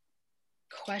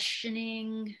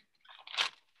questioning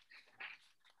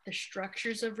the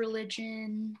structures of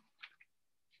religion.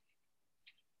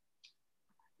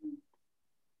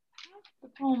 The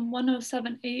poem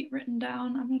 1078 written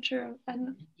down. I'm not sure.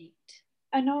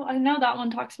 I know that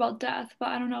one talks about death, but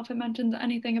I don't know if it mentions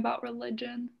anything about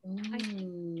religion.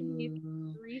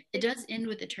 It does end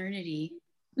with eternity.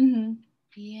 Mm-hmm.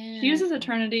 Yeah. She uses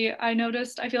eternity. I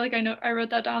noticed. I feel like I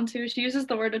wrote that down too. She uses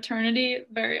the word eternity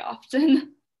very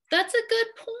often. That's a good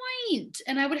point.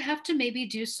 And I would have to maybe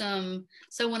do some.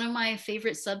 So, one of my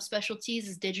favorite subspecialties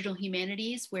is digital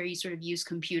humanities, where you sort of use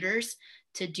computers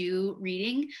to do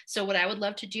reading. So, what I would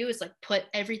love to do is like put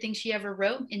everything she ever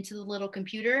wrote into the little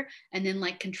computer and then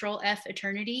like control F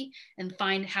eternity and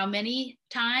find how many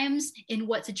times in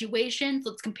what situations.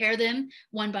 Let's compare them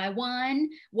one by one.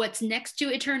 What's next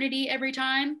to eternity every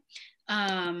time.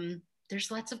 There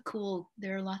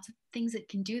are lots of things that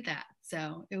can do that.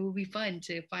 So it will be fun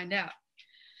to find out.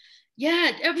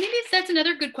 Yeah, maybe that's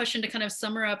another good question to kind of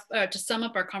sum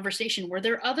up our conversation. Were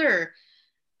there other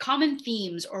common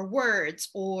themes or words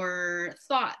or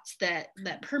thoughts that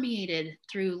permeated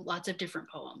through lots of different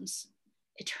poems?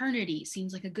 Eternity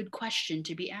seems like a good question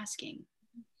to be asking.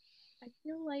 I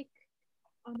feel like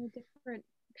on a different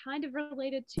kind of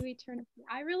related to eternity,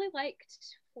 I really liked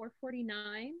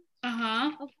 449.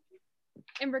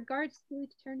 In regards to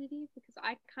eternity, because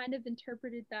I kind of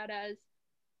interpreted that as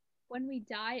when we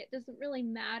die, it doesn't really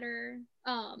matter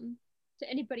to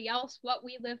anybody else what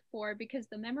we live for, because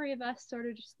the memory of us sort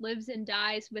of just lives and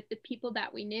dies with the people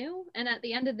that we knew. And at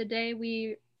the end of the day,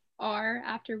 we are,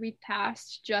 after we've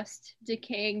passed, just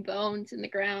decaying bones in the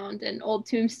ground and old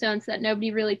tombstones that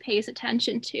nobody really pays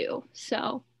attention to.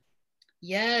 So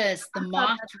yes, the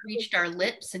moth reached our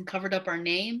lips and covered up our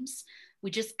names. We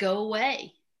just go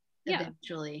away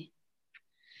eventually.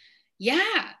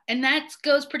 Yeah, and that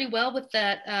goes pretty well with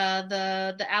that.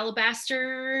 The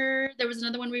Alabaster. There was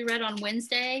another one we read on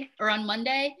Wednesday or on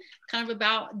Monday, kind of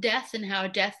about death and how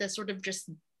death is sort of just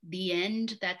the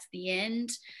end. That's the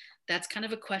end. That's kind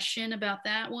of a question about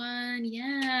that one.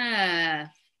 Yeah.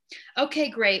 Okay,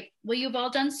 great. Well, you've all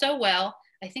done so well.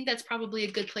 I think that's probably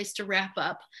a good place to wrap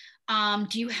up.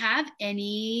 Do you have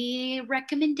any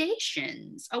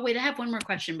recommendations? Oh, wait, I have one more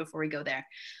question before we go there.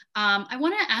 I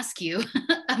want to ask you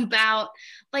about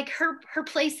like her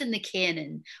place in the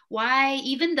canon. Why,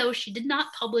 even though she did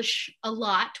not publish a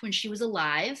lot when she was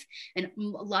alive, and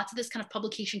lots of this kind of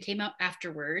publication came out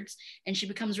afterwards, and she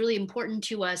becomes really important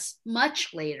to us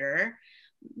much later.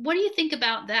 What do you think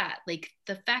about that? Like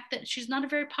the fact that she's not a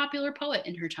very popular poet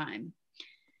in her time.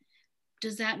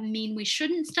 Does that mean we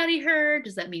shouldn't study her?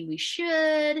 Does that mean we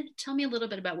should? Tell me a little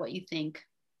bit about what you think.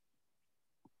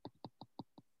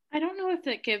 I don't know if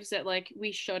it gives it like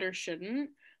we should or shouldn't,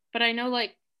 but I know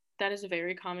like that is a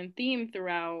very common theme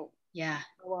throughout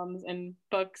poems and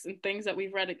books and things that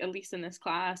we've read, at least in this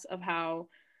class, of how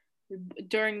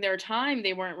during their time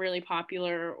they weren't really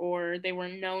popular, or they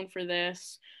weren't known for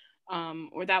this,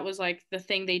 or that was like the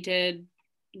thing they did,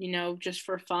 just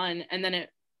for fun, and then it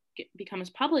becomes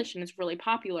published and it's really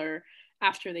popular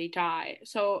after they die.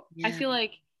 So I feel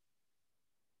like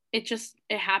it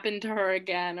happened to her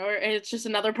again, or it's just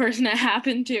another person it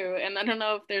happened to, and I don't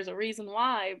know if there's a reason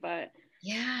why, but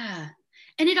yeah.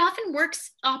 And it often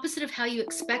works opposite of how you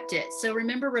expect it. So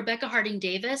remember Rebecca Harding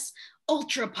Davis,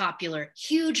 ultra popular,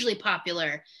 hugely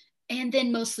popular, and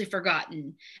then mostly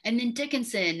forgotten. And then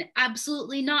Dickinson,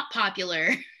 absolutely not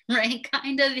popular, right?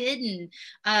 Kind of hidden.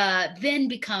 Then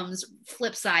becomes,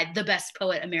 flip side, the best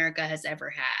poet America has ever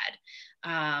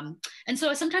had. And so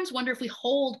I sometimes wonder if we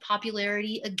hold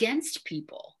popularity against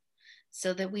people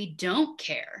so that we don't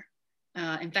care.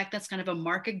 In fact, that's kind of a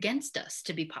mark against us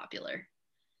to be popular.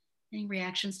 Any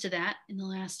reactions to that in the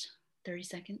last 30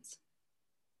 seconds?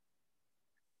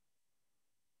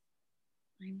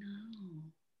 I know.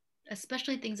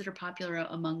 Especially things that are popular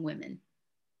among women.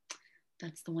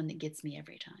 That's the one that gets me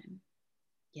every time.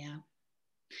 Yeah.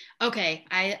 Okay,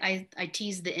 I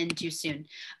teased the end too soon.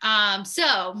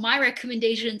 So my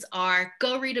recommendations are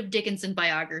go read a Dickinson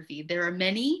biography. There are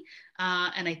many,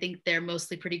 and I think they're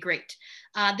mostly pretty great.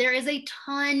 There is a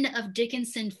ton of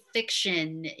Dickinson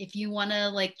fiction. If you want to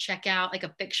like check out like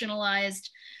a fictionalized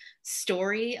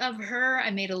story of her,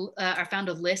 I found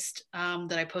a list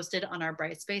that I posted on our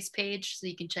Brightspace page, so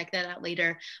you can check that out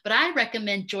later. But I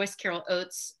recommend Joyce Carol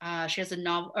Oates. She has a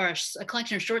novel or a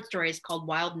collection of short stories called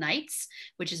Wild Nights,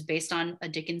 which is based on a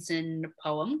Dickinson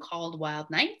poem called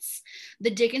Wild Nights. The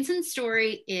Dickinson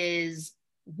story is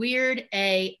weird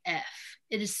AF.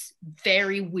 It is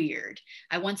very weird.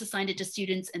 I once assigned it to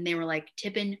students and they were like,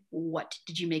 Tippin, what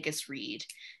did you make us read?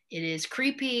 It is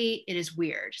creepy. It is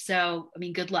weird. So, I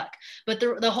mean, good luck. But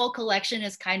the whole collection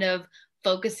is kind of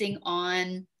focusing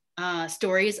on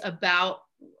stories about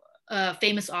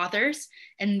famous authors,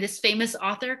 and this famous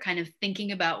author kind of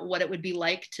thinking about what it would be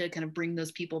like to kind of bring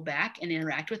those people back and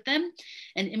interact with them.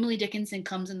 And Emily Dickinson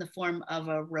comes in the form of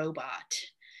a robot.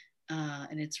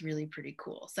 And it's really pretty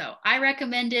cool. So I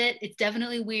recommend it. It's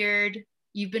definitely weird.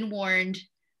 You've been warned,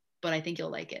 but I think you'll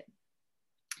like it.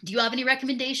 Do you have any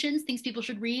recommendations, things people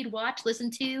should read, watch,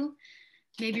 listen to?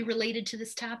 maybe related to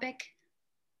this topic?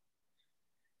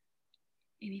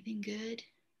 Anything good?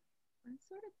 I'm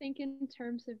sort of thinking in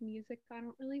terms of music. I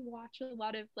don't really watch a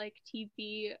lot of like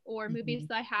TV or movies.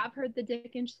 I have heard the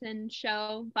Dickinson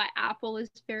show by Apple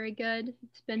is very good.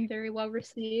 It's been very well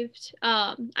received.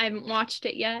 I haven't watched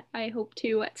it yet. I hope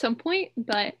to at some point,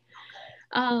 but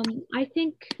I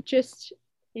think just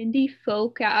indie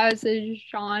folk as a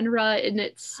genre in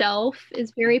itself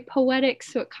is very poetic.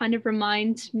 So it kind of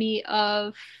reminds me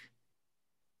of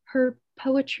her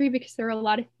poetry because there are a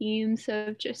lot of themes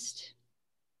of just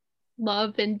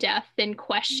love and death and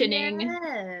questioning.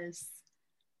 Yes.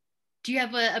 Do you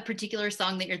have a particular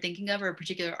song that you're thinking of or a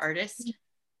particular artist?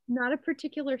 Not a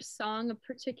particular song, a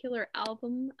particular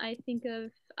album. I think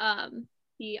of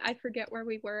the I Forget Where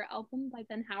We Were album by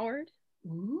Ben Howard.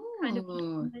 Ooh. Kind of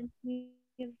reminds me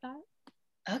of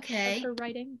that. Okay. Of her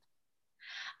writing.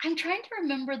 I'm trying to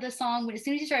remember the song, but as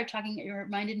soon as you started talking, it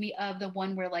reminded me of the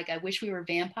one where like I wish we were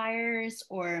vampires,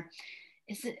 or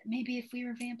is it maybe if we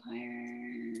were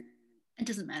vampires? It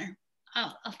doesn't matter.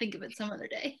 I'll think of it some other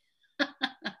day.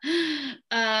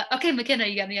 Okay, McKenna,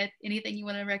 you got anything you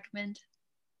want to recommend?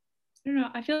 I don't know.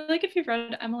 I feel like if you've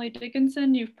read Emily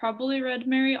Dickinson, you've probably read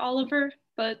Mary Oliver.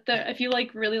 But if you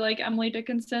like really like Emily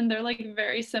Dickinson, they're like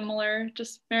very similar.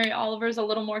 Just Mary Oliver's a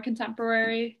little more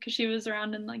contemporary because she was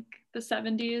around in like the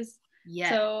 70s. Yeah.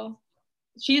 So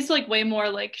she's like way more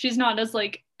like, she's not as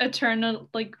like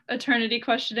eternity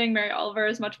questioning. Mary Oliver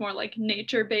is much more like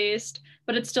nature based,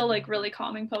 but it's still like really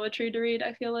calming poetry to read,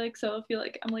 I feel like. So if you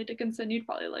like Emily Dickinson, you'd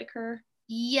probably like her.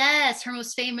 Yes, her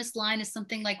most famous line is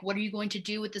something like, "What are you going to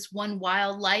do with this one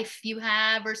wild life you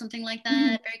have?" or something like that.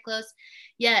 Mm-hmm. Very close.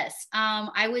 Yes,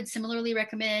 I would similarly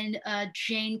recommend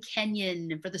Jane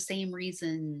Kenyon for the same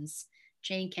reasons.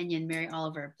 Jane Kenyon, Mary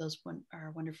Oliver, those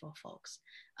are wonderful folks.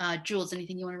 Jules,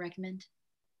 anything you want to recommend?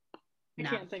 I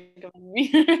can't think of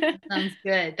any.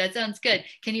 That sounds good.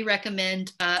 Can you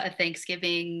recommend a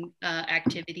Thanksgiving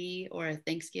activity or a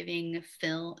Thanksgiving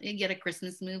film? You get a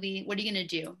Christmas movie. What are you going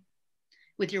to do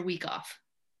with your week off?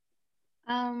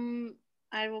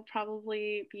 I will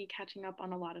probably be catching up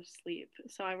on a lot of sleep,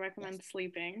 so I recommend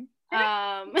sleeping.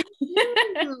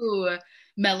 Ooh,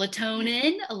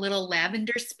 melatonin, a little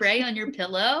lavender spray on your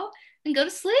pillow, and go to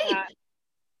sleep.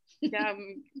 Yeah,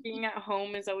 being at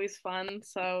home is always fun,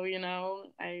 so you know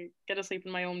I get to sleep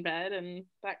in my own bed and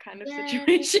that kind of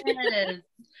situation.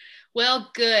 Well,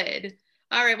 good.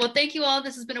 All right. Well, thank you all.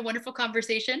 This has been a wonderful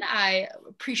conversation. I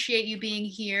appreciate you being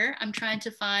here. I'm trying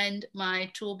to find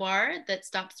my toolbar that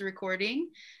stops the recording,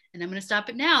 and I'm going to stop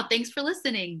it now. Thanks for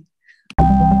listening.